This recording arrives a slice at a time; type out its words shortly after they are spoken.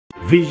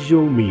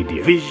Visual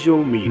media.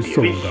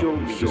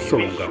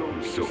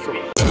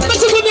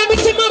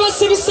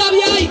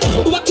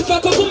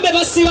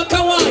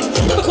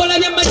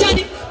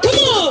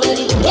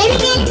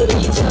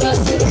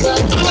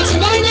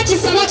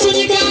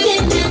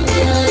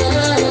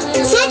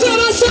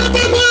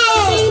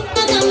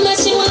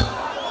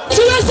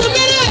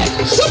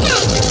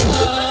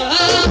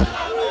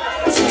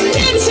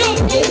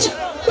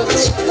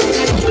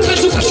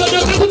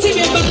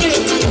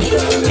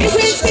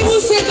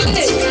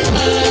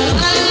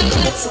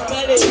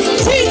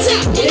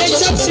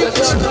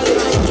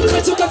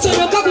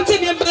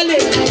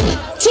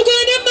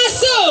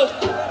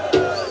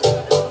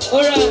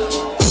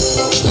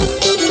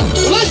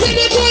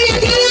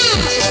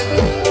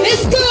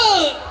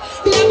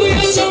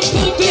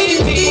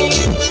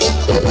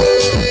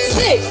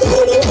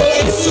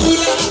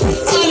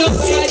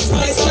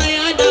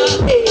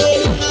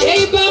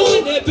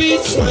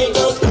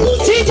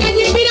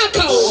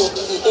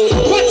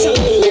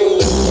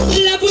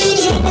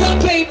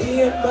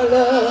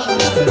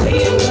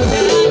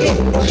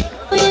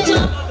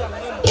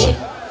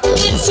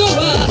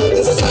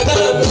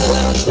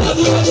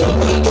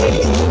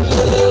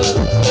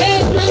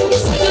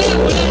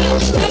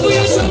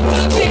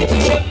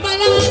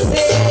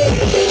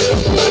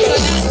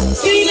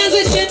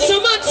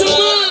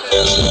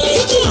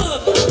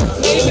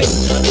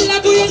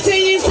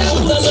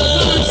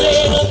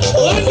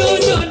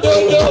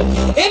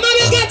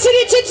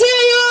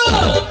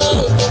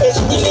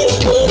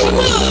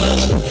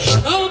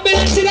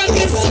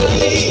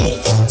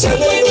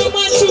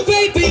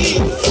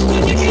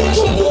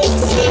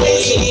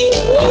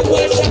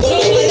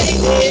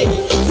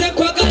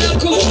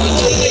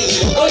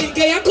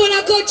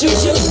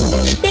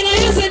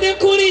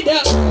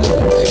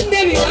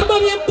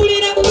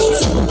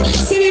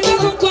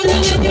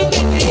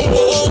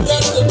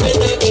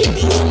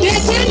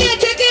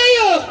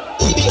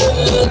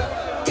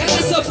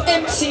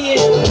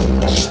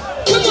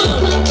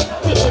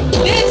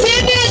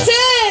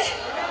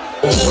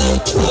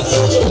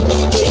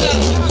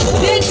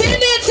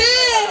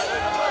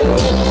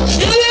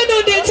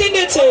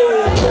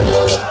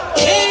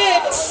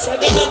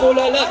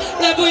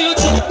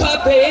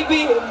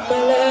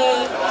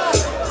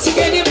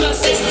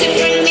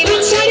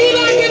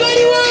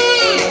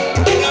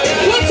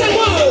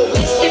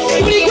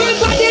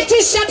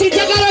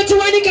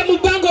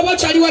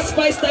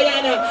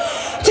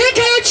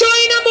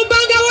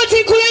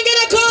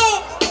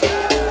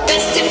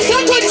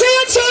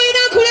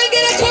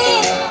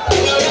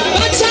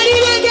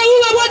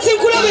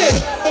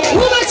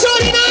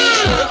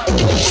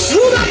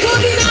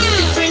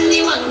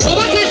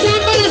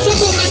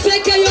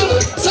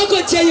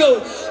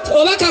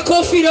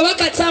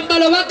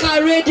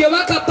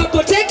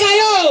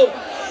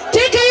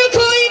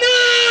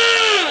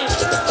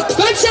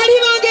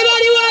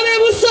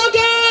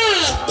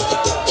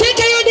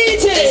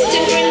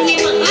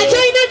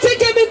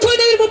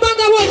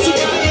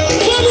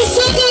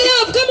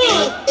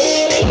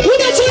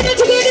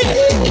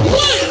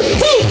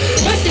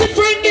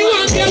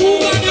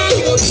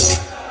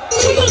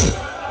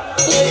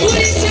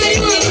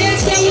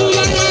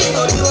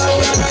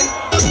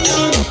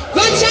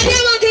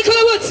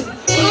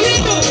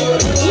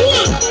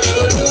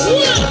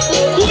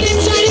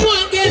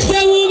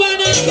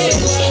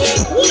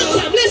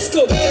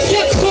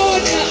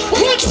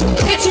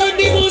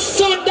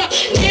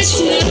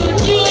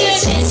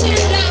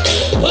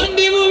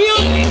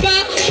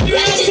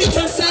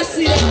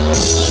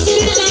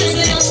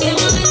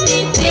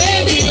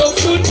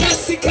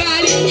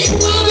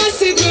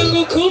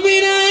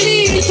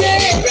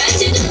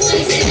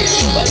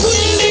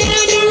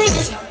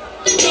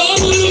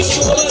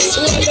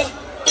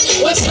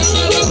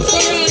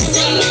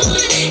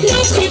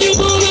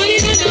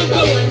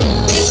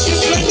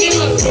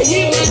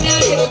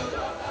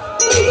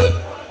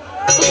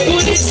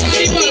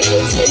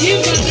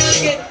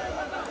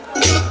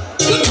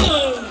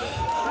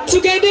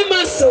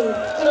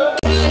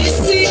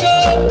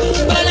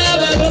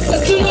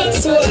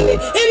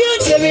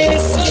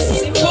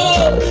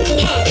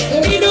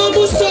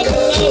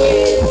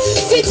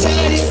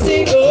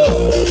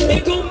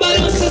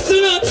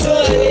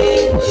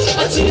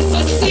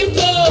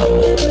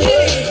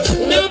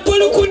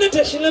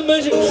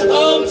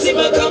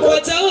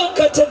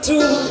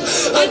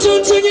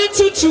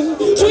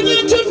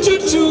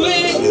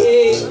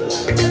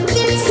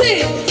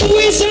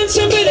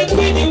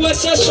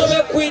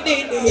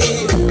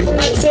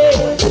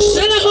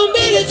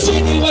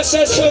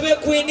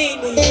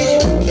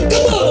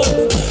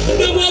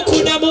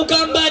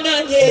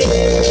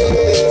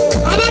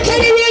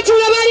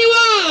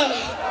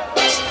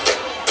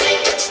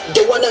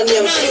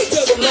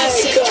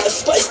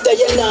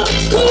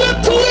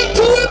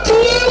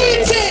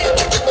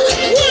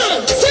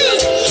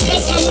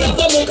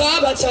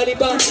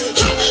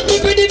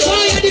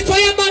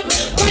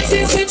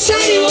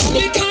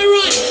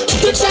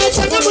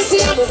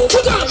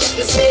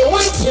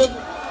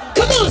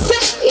 Come on,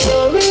 say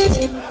you're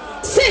ready.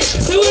 Say,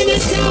 so when the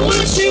sound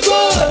wants you, boy,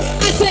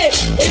 I say,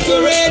 if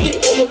you're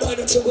ready.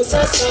 You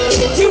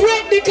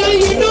ready, girl?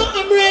 You know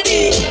I'm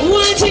ready.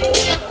 Want it?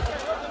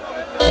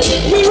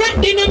 You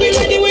ready? Now be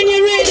ready when you're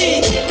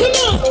ready. Come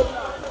on.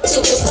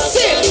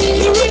 Say,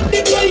 you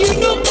ready, girl? You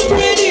know I'm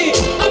ready.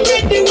 I'm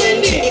ready when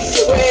if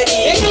you're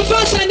ready. Ain't no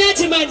fast and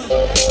natty man.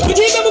 Put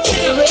it down. 1,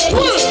 2,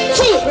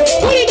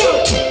 put it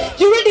down.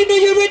 You ready? Now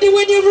you're ready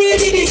when you're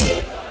ready.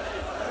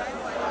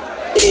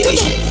 Come on.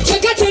 You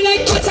got to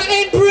like butter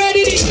and bread.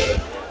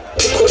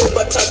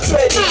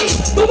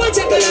 Mama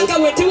Jagalanga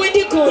went to when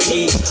you go. I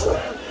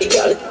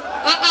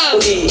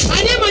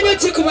never know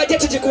to come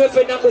to go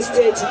for Nako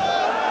State.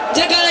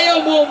 Jagala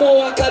yo mo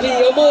wakabi.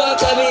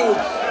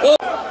 Oh,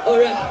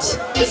 alright.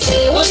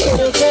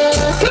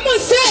 Come on,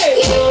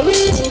 say.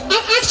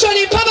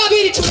 Actually, Papa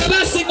Bidi to the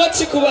last single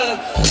Chikuba.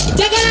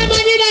 Jagala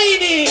Manina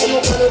ini.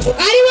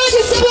 I want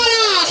to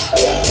Sabara.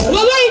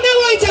 Well, why now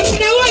white up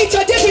in a white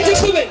or deputy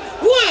woman?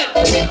 1.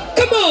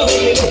 Come on.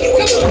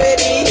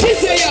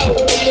 This way out.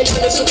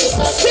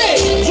 Say,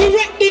 you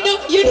ready?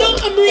 You know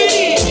I'm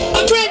ready.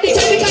 I'm ready.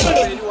 Take the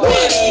camera. 1,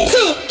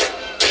 2.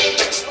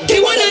 They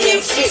wanna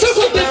name so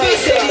good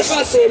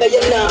fast.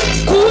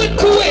 Cool.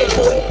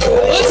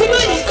 What's the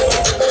money?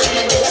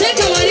 Take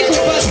a money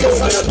fast.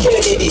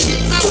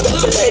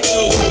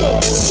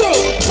 So,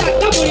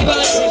 come on,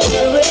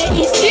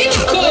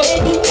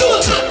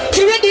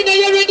 you ready? Now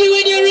you're ready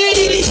when you're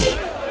ready.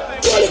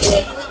 Come on,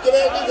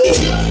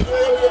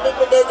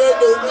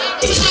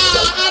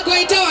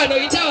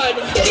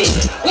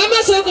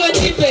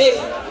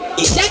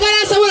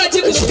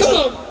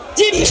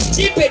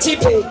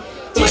 Jipe.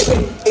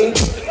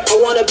 I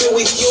wanna be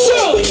with you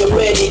when you're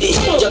ready.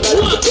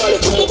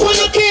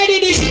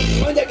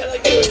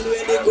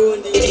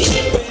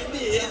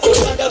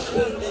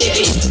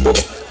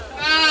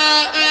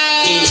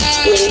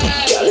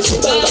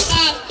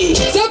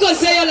 Soko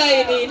say your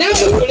line. Now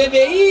you're ready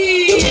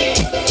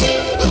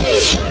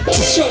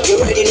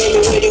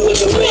when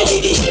you're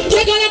ready.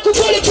 You're gonna put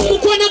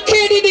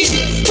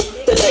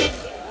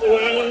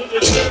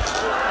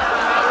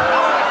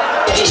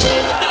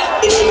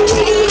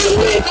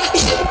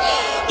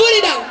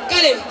it down,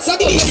 got it.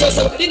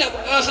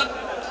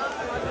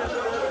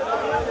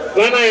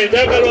 Bana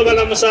Jagalo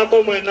bala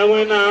masako mwena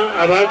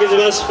abagi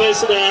bas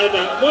face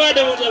da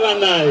muade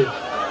mujabanaye.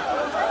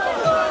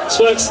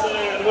 Swax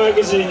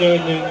mwagi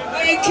zinyonyo.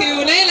 Thank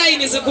you. Naila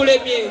ini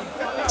zukulemie.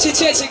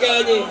 Chichechi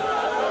ganye.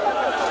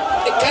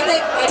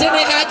 Kane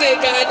atene kage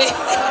gane.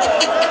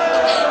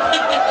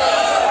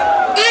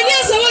 Anya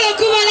sawala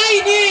kubala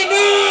ini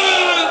no.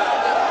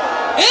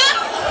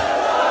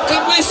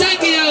 Kama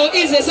sangi yao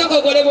ize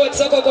soko kolebo.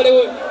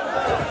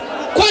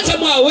 Kwata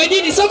mwa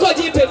wenini soko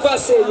jipe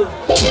fase yo.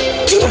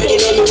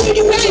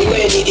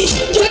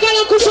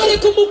 Jagala kufale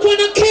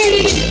kumukwana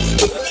keri.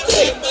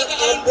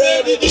 I'm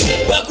ready.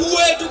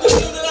 Bakuwe tu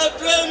kuna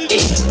ready.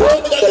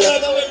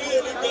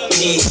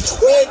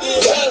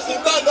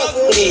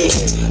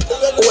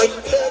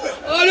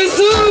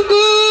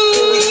 Oluzungu.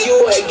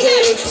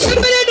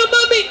 Somebody no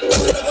mommy.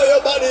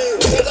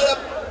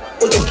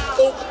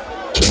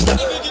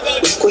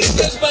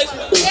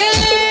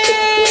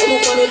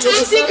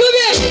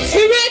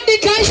 You ready,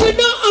 guys? You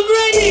know I'm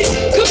ready.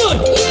 Come on.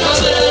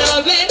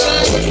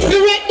 You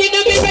ready?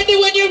 Now be ready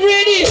when you're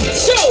ready.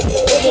 So,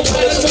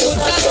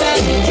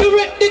 you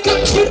ready,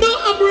 guys? You know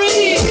I'm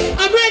ready.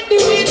 I'm ready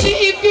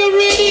if you're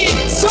ready.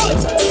 So,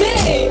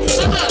 say,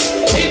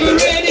 if you're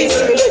ready.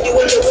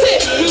 Say,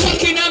 you're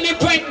walking on me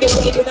brain,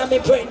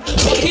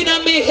 walking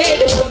on me head.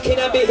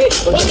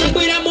 Walking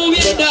when I'm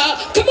moving now.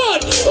 Come on.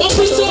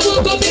 Open so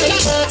we'll go make a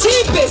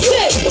cheap.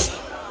 Say.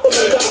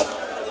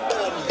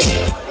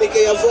 Make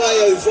a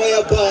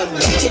fire pan.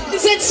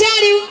 Is it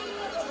Charlie?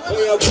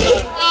 Fire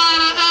pan.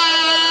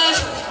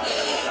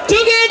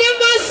 Together,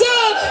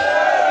 myself.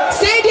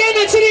 Say, dear,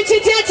 no chitty.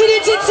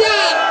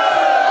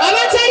 I'm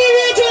a tiny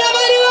red to the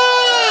body.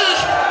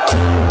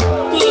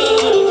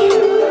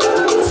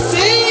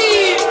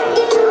 See.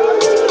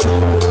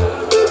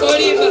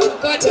 Oliver,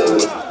 Quata.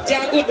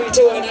 Jangu,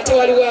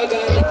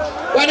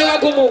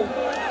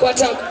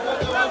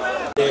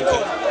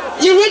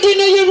 you ready?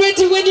 Now you're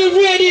ready when you're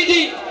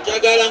ready.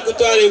 Jagala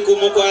kutwale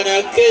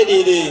kumukwana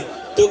kedidi.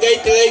 To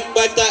get like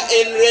butter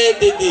and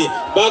ready.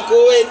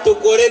 Bakuwe to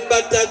correct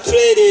butter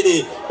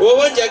traded.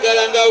 Wowo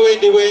jagalanga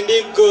wendi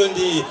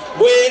gondi.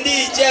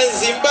 Wendi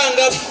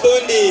janzimbanga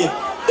fundi.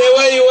 The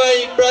way you are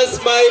impress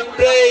my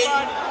brain.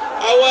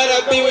 I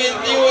wanna be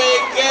with you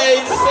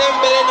again.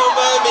 Sembe no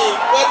mami.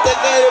 What the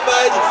kind of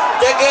bad?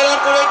 Jagala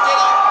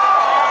kulekela.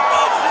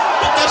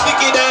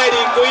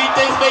 Fikidari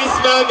kuite space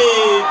mami.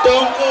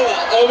 Tonko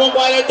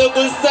omukwana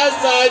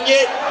tokusasa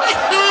nye.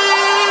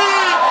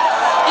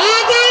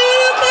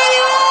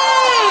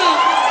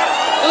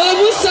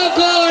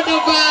 Omusogono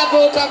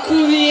babo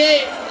kakubiye.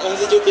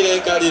 Onzijukire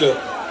kaliro.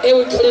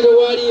 Ewe kaliro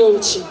wali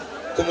ochi.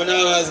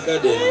 Kumuna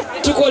wazikade.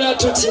 Tukola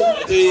tuti.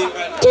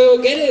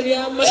 Toyogere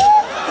byama.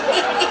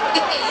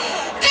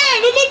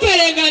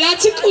 Mumuperenga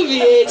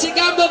nachikubiye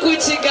chigambo ku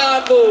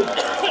chigambo.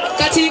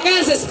 Kati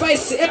nganze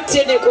spice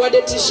MTN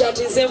kwade t-shirt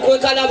nze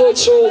nkweka nabo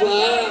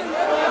choba.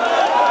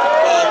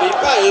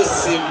 Bipa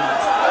esim.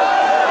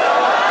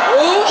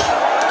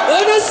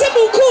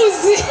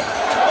 Mukozi.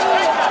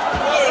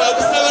 Ola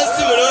kusaba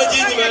simu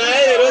n'oginyima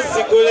naye leero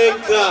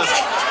sikuleka.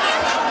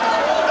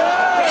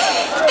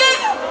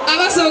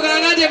 Abasooka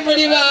ngate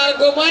muli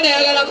bange omwana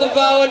ayagala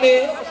kuvaawo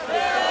ne.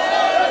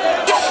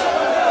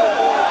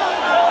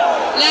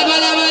 Laba.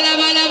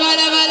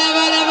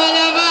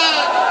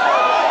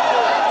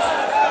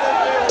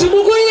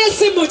 Tumugulire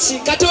simu ki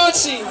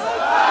katoki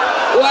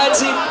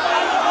wati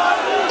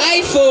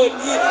iPhone.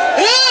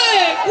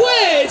 Hey,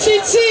 kwe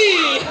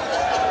kiki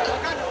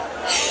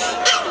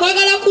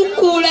mwagala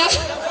kunkula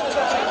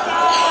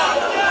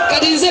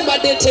kati nze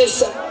mbadde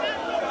ntesa.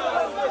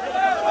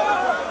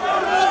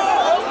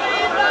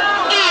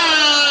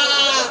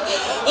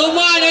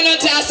 Omwana ono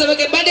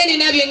tasoboke mbadde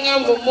nina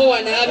byeŋŋamvu muwa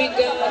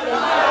n'abigaana.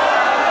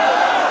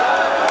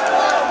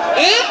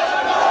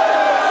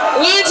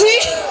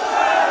 Wati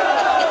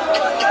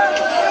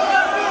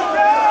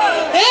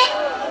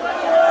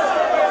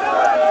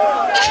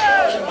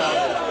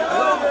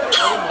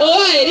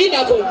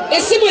erinako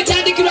esimu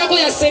etandikirwako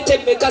ya sente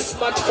mmeka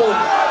smartphone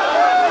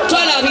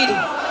twala 2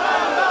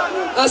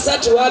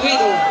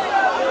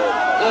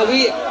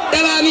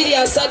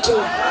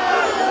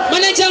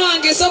 manager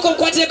wange soko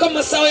nkwateko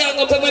musawo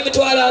yange mpemu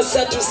emitwalo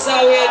 3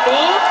 sawa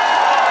eno.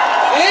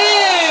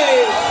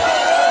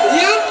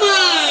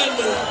 Yaman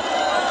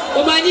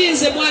omanyi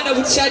nze mwana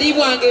bukyali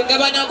bwange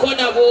ngabanako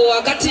nabo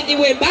wakati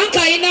ndiwe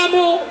banka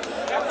ayinamu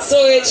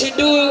so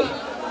ekidu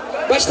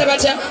bakita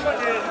batya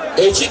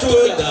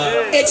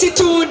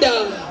ekitunda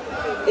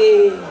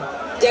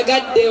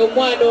jagadde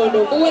omwana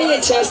ono muweyo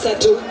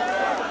ekyasatu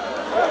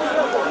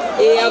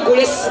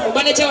agule simu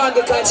manager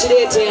wange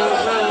kakireete.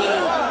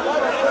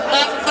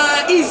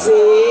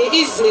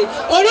 Easy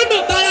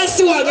olono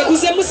balansi wange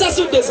kuze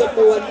musasudde ze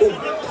muwadde.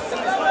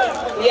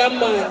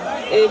 Yaman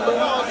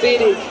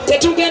biri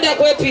tetugenda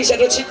kwepiisha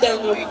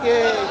tokiddangamu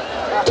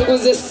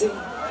tuguze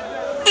simu.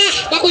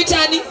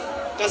 Bakuyitani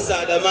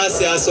Kasada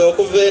masi aso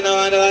okuvena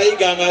wana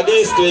bayiganga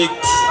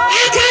district.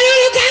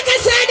 Akalulu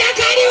kakasada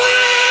kaliwa.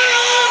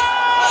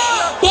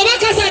 Boba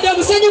kasada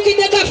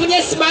musanyukidde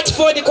kafunye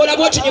smartphone kola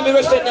bwoti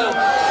nyumirwe fena.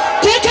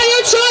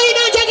 Tekayo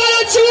choina njagala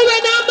kiwube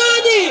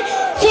n'amaanyi.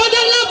 For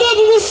the love of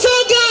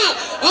Busoga.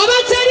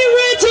 Abatali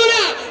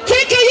retula.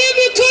 Tekayo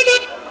emikono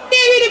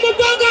n'ebiri mu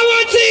bbanga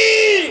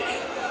wati.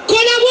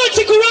 Kola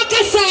bwoti kulwa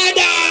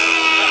kasada.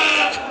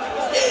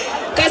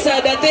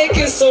 Kasada, thank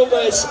you so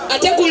much.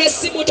 Ategule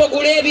simu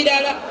togule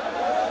ebirala.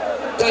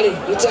 Kale,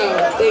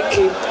 itawa, thank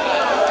you.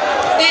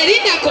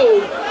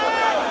 Erinako.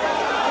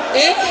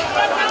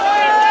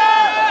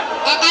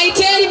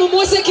 Aiteri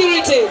mu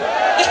security.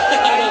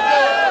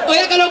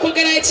 Oyagala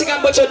okwogera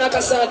ekigambo kyonna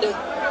Kasada.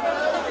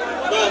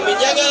 Mami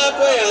njagala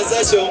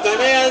kweyanza kyonka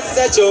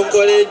neyanza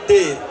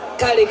kyonkoledde.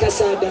 Kale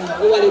Kasada,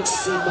 owale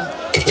okusimba.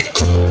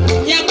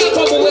 Nyambako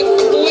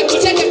muwe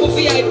tuteke mu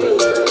VIP.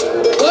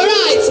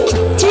 Alright.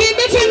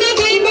 Tuimbe fena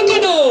kaimba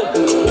kano.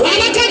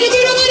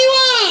 Abakadibiro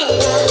baliwa.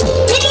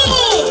 Come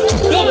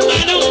on. No mama.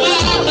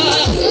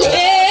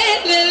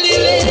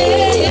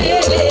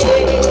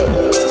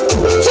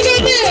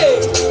 Tugende.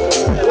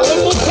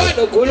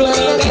 Omukano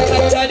gulwanga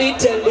katali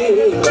tele.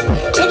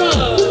 Come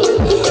on.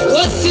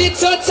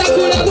 Osito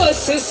takula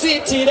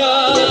bosisitira.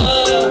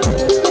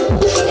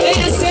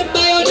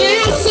 Eyasembayo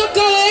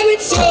neyasoka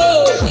ebityo.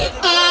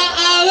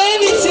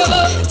 Ebityo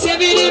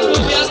tebiri mu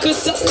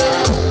byakusasa.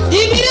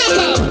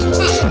 Ibiraka.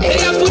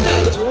 Eyafuna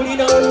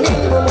tulina.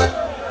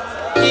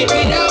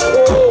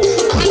 Ibirako.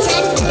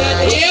 Atafuna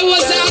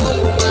ewozaako.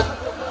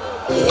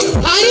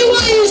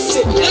 Aliwayuse.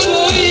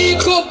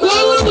 Eboyiko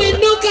gwawe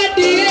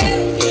mwenukadde.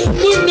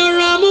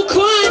 Munora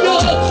mukwano.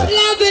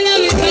 Lave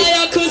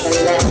kaya kusi.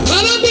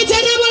 Abambita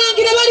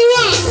n'abalangira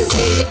baliwa.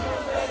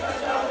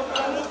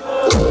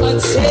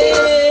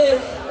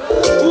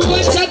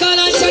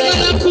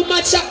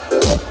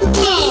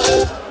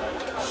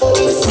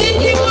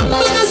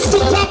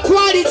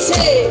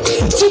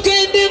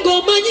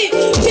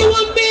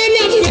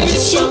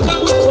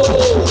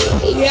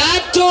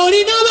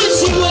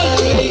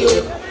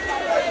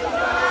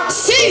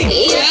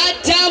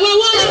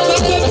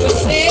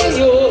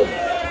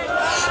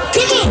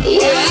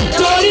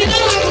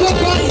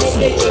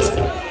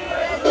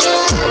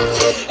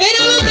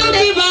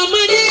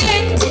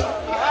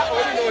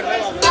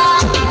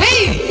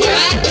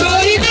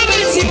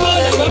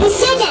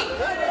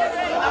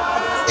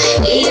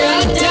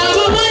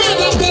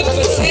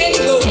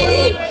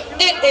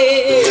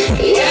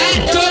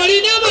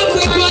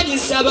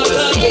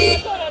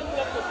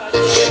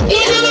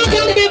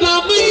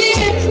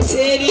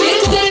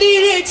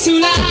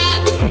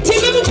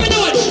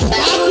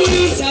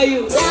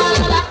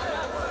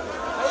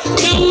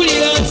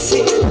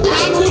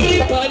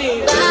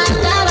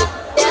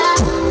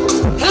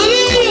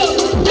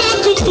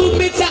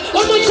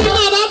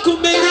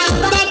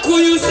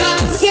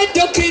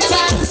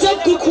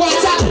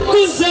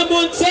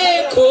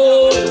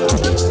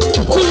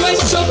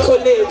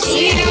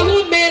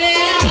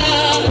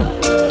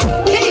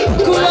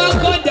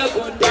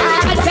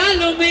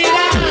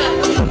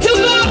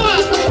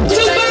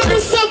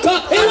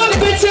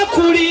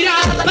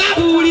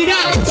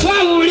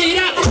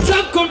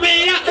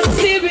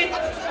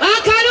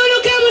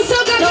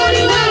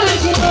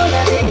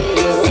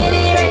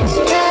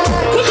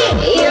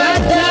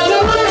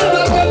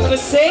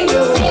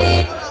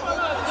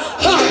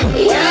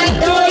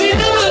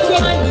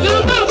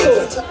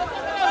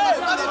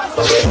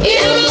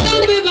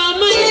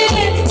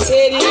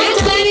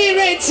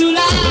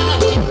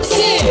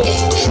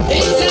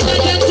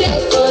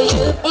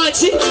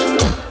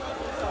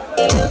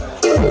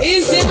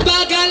 Is it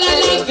bagala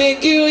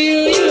loving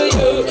you?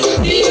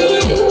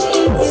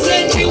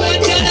 Said you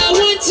want that I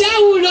want you.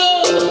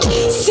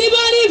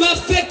 Somebody but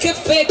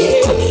fake.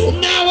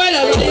 Now what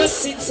are you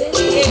sitting?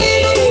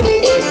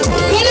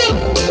 Come on,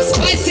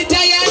 spicy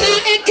Diana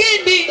and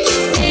Candy.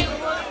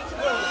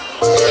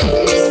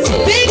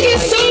 Thank you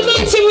so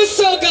much, it was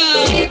so good.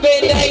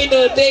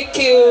 Thank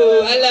you.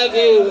 I love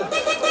you.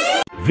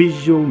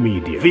 Visual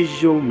media.